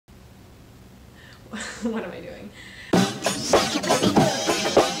What am I doing?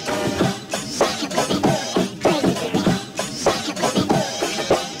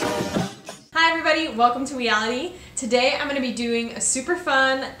 Hi everybody, welcome to reality. Today I'm going to be doing a super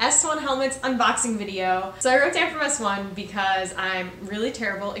fun S1 helmets unboxing video. So I wrote down from S1 because I'm really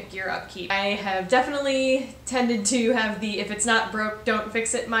terrible at gear upkeep. I have definitely tended to have the if it's not broke, don't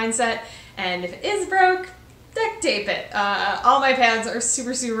fix it mindset, and if it is broke, duct tape it. All my pads are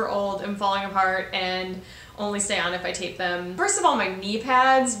super old and falling apart and only stay on if I tape them. First of all, my knee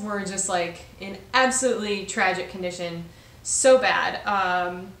pads were just like in absolutely tragic condition. So bad.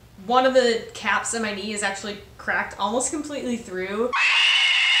 One of the caps on my knee is actually cracked almost completely through.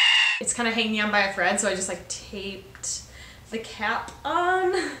 It's kind of hanging on by a thread, so I just like taped the cap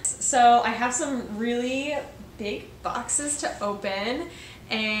on. So I have some really big boxes to open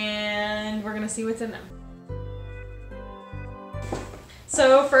and we're gonna see what's in them.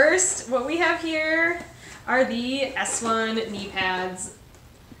 So first, what we have here are the S1 knee pads.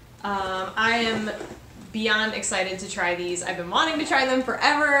 I am beyond excited to try these. I've been wanting to try them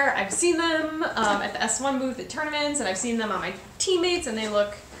forever. I've seen them at the S1 booth at tournaments, and I've seen them on my teammates, and they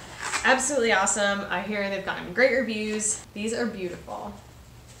look absolutely awesome. I hear they've gotten great reviews. These are beautiful.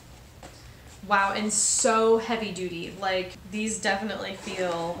 Wow, and so heavy duty. Like, these definitely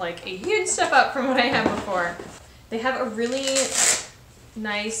feel like a huge step up from what I had before. They have a really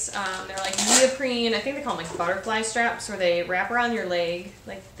nice, they're like neoprene, I think they call them like butterfly straps, where they wrap around your leg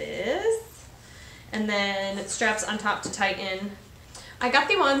like this. And then straps on top to tighten. I got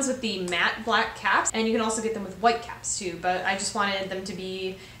the ones with the matte black caps, and you can also get them with white caps too, but I just wanted them to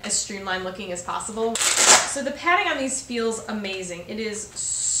be as streamlined looking as possible. So the padding on these feels amazing. It is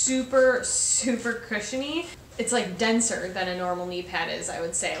super cushiony. It's like denser than a normal knee pad is, I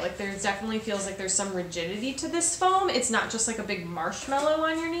would say. Like, there definitely feels like there's some rigidity to this foam. It's not just like a big marshmallow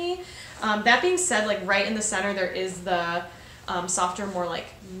on your knee. That being said, like right in the center there is the softer, more like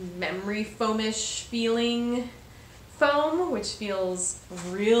memory foamish feeling foam, which feels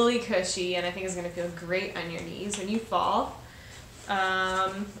really cushy and I think is going to feel great on your knees when you fall.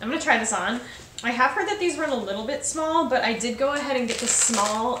 I'm going to try this on. I have heard that these run a little bit small, but I did go ahead and get the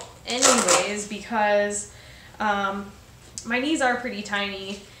small anyways because my knees are pretty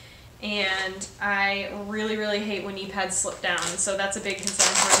tiny and I really hate when knee pads slip down, so that's a big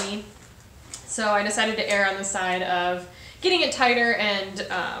concern for me. So I decided to err on the side of getting it tighter, and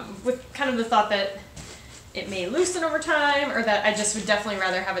with kind of the thought that it may loosen over time, or that I just would definitely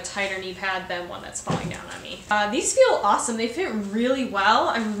rather have a tighter knee pad than one that's falling down on me. These feel awesome. They fit really well.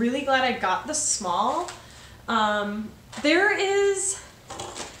 I'm really glad I got the small.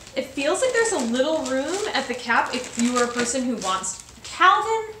 It feels like there's a little room at the cap if you are a person who wants...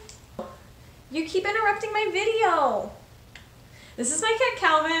 Calvin! You keep interrupting my video! This is my cat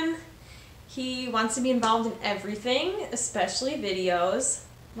Calvin. He wants to be involved in everything, especially videos.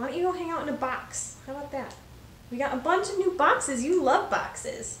 Why don't you go hang out in a box? How about that? We got a bunch of new boxes. You love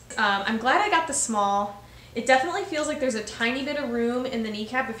boxes. I'm glad I got the small. It definitely feels like there's a tiny bit of room in the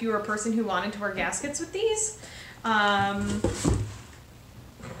kneecap if you were a person who wanted to wear gaskets with these.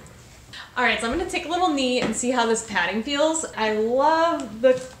 Alright, so I'm going to take a little knee and see how this padding feels. I love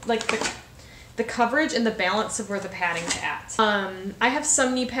the coverage and the balance of where the padding's at. I have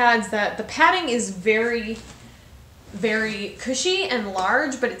some knee pads that the padding is very cushy and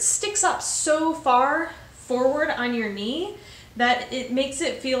large, but it sticks up so far forward on your knee that it makes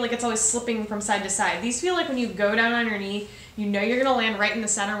it feel like it's always slipping from side to side. These feel like when you go down on your knee, you know you're gonna land right in the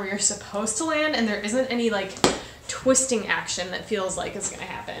center where you're supposed to land, and there isn't any like twisting action that feels like it's gonna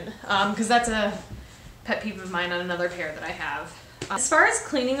happen. Because that's a pet peeve of mine on another pair that I have. As far as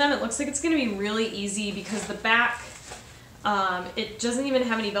cleaning them, it looks like it's going to be really easy because the back, it doesn't even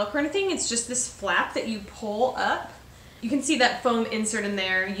have any Velcro or anything. It's just this flap that you pull up. You can see that foam insert in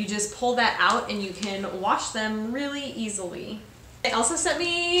there. You just pull that out and you can wash them really easily. They also sent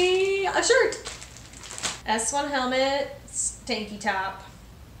me a shirt. S1 helmet, tanky top.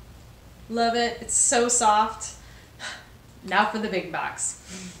 Love it. It's so soft. Now for the big box.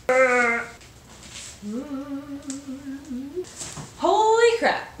 Holy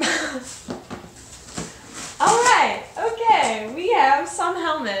crap. Alright, okay, we have some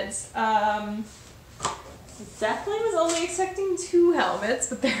helmets. Definitely was only expecting 2 helmets,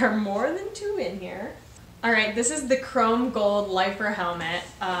 but there are more than 2 in here. Alright, this is the chrome gold LIFER helmet.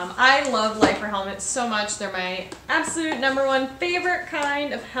 I love LIFER helmets so much. They're my absolute #1 favorite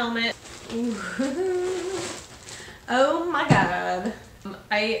kind of helmet. Oh my god.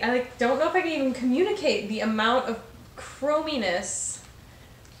 I don't know if I can even communicate the amount of chrominess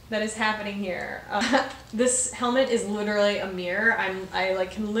that is happening here. This helmet is literally a mirror. I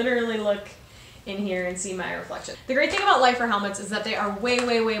can literally look in here and see my reflection. The great thing about LIFER helmets is that they are way,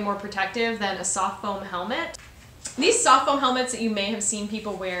 way, way more protective than a soft foam helmet. These soft foam helmets that you may have seen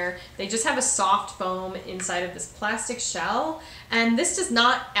people wear, they just have a soft foam inside of this plastic shell, and this does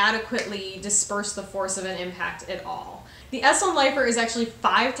not adequately disperse the force of an impact at all. The S1 LIFER is actually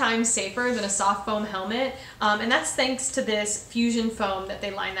 5 times safer than a soft foam helmet, and that's thanks to this fusion foam that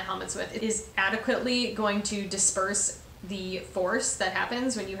they line the helmets with. It is adequately going to disperse the force that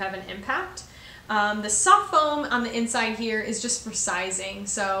happens when you have an impact. The soft foam on the inside here is just for sizing,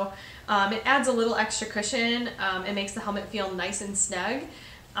 so it adds a little extra cushion. It makes the helmet feel nice and snug.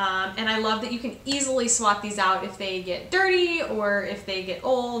 And I love that you can easily swap these out if they get dirty or if they get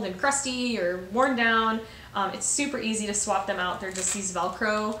old and crusty or worn down. It's super easy to swap them out. They're just these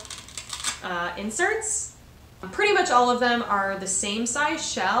Velcro inserts. Pretty much all of them are the same size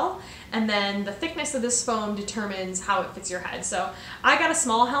shell, and then the thickness of this foam determines how it fits your head. So I got a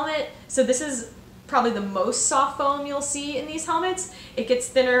small helmet, so this is probably the most soft foam you'll see in these helmets. It gets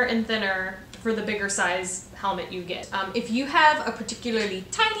thinner and thinner for the bigger size helmet you get. If you have a particularly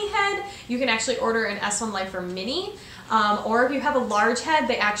tiny head, you can actually order an S1 LIFER Mini, or if you have a large head,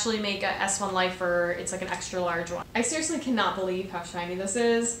 they actually make a S1 LIFER, it's like an extra large one. I seriously cannot believe how shiny this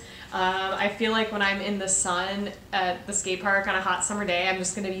is. I feel like when I'm in the sun at the skate park on a hot summer day, I'm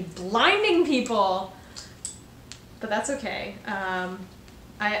just gonna be blinding people. But that's okay.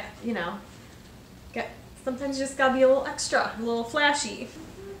 You know, sometimes you just gotta be a little extra, a little flashy.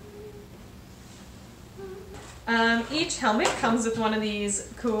 Each helmet comes with one of these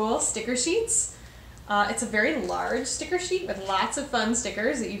cool sticker sheets. It's a very large sticker sheet with lots of fun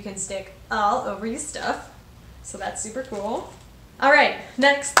stickers that you can stick all over your stuff. So that's super cool. All right,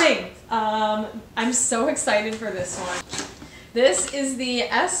 next thing. I'm so excited for this one. This is the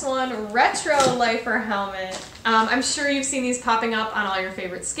S1 Retro LIFER helmet. I'm sure you've seen these popping up on all your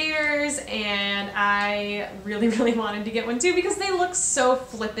favorite skaters, and I really, really wanted to get one too because they look so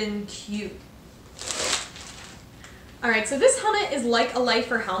flippin' cute. Alright, so this helmet is like a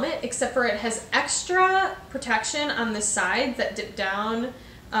LIFER helmet, except for it has extra protection on the sides that dip down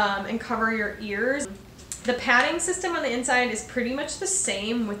and cover your ears. The padding system on the inside is pretty much the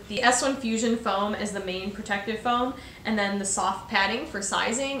same with the S1 Fusion foam as the main protective foam, and then the soft padding for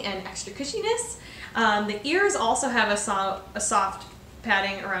sizing and extra cushiness. The ears also have a soft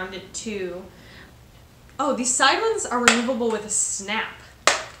padding around it too. Oh, these side ones are removable with a snap.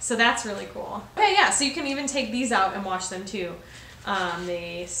 So that's really cool. Okay, yeah, so you can even take these out and wash them too.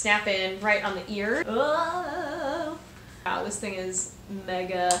 They snap in right on the ear. Oh. Wow, this thing is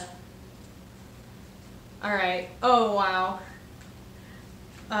mega. Alright, oh wow.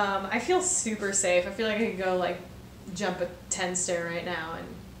 I feel super safe. I feel like I could go like jump a 10 stair right now. And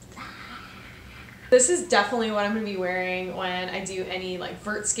this is definitely what I'm going to be wearing when I do any like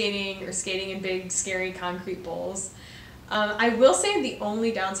vert skating or skating in big scary concrete bowls. I will say the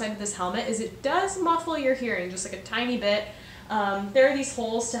only downside to this helmet is it does muffle your hearing just like a tiny bit. There are these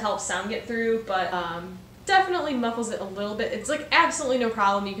holes to help sound get through, but definitely muffles it a little bit. It's like absolutely no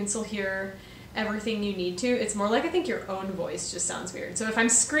problem. You can still hear everything you need to. It's more like I think your own voice just sounds weird. So if I'm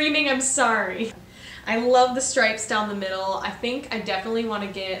screaming, I'm sorry. I love the stripes down the middle. I think I definitely want to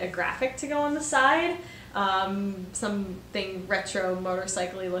get a graphic to go on the side. Something retro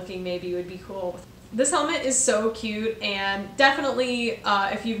motorcycle-y looking maybe would be cool. This helmet is so cute, and definitely,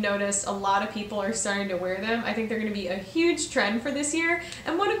 if you've noticed, a lot of people are starting to wear them. I think they're going to be a huge trend for this year,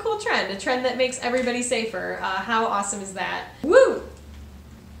 and what a cool trend. A trend that makes everybody safer. How awesome is that? Woo!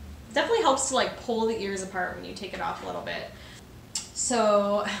 Definitely helps to like pull the ears apart when you take it off a little bit.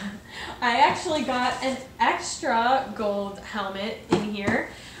 So I actually got an extra gold helmet in here.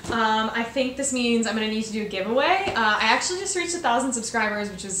 I think this means I'm going to need to do a giveaway. I actually just reached 1,000 subscribers,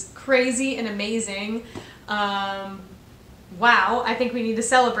 which is crazy and amazing. Wow, I think we need to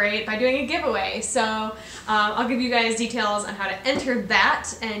celebrate by doing a giveaway. So I'll give you guys details on how to enter that,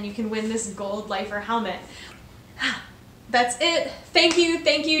 and you can win this gold LIFER helmet. That's it. Thank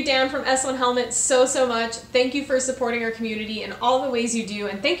you, Dan from S1 Helmet, so much. Thank you for supporting our community in all the ways you do,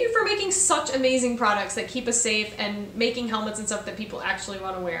 and thank you for making such amazing products that keep us safe and making helmets and stuff that people actually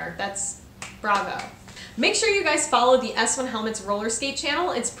want to wear. That's bravo. Make sure you guys follow the S1 Helmet's roller skate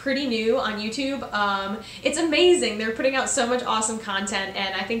channel. It's pretty new on YouTube. It's amazing. They're putting out so much awesome content,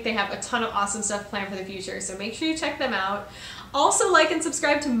 and I think they have a ton of awesome stuff planned for the future, so make sure you check them out. Also like and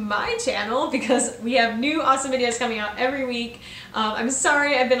subscribe to my channel because we have new awesome videos coming out every week. I'm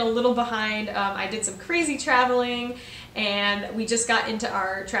sorry I've been a little behind. I did some crazy traveling, and we just got into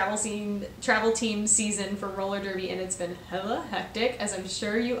our travel team season for roller derby, and it's been hella hectic, as I'm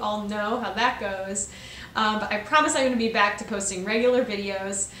sure you all know how that goes. But I promise I'm going to be back to posting regular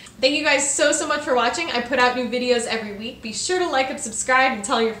videos. Thank you guys so much for watching. I put out new videos every week. Be sure to like and subscribe and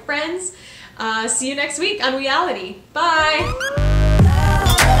tell your friends. See you next week on Reality. Bye!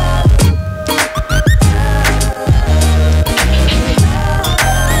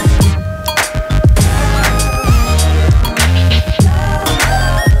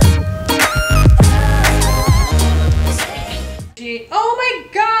 Oh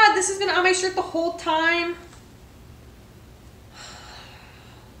my god, this has been on my shirt the whole time.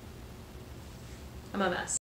 I'm a mess.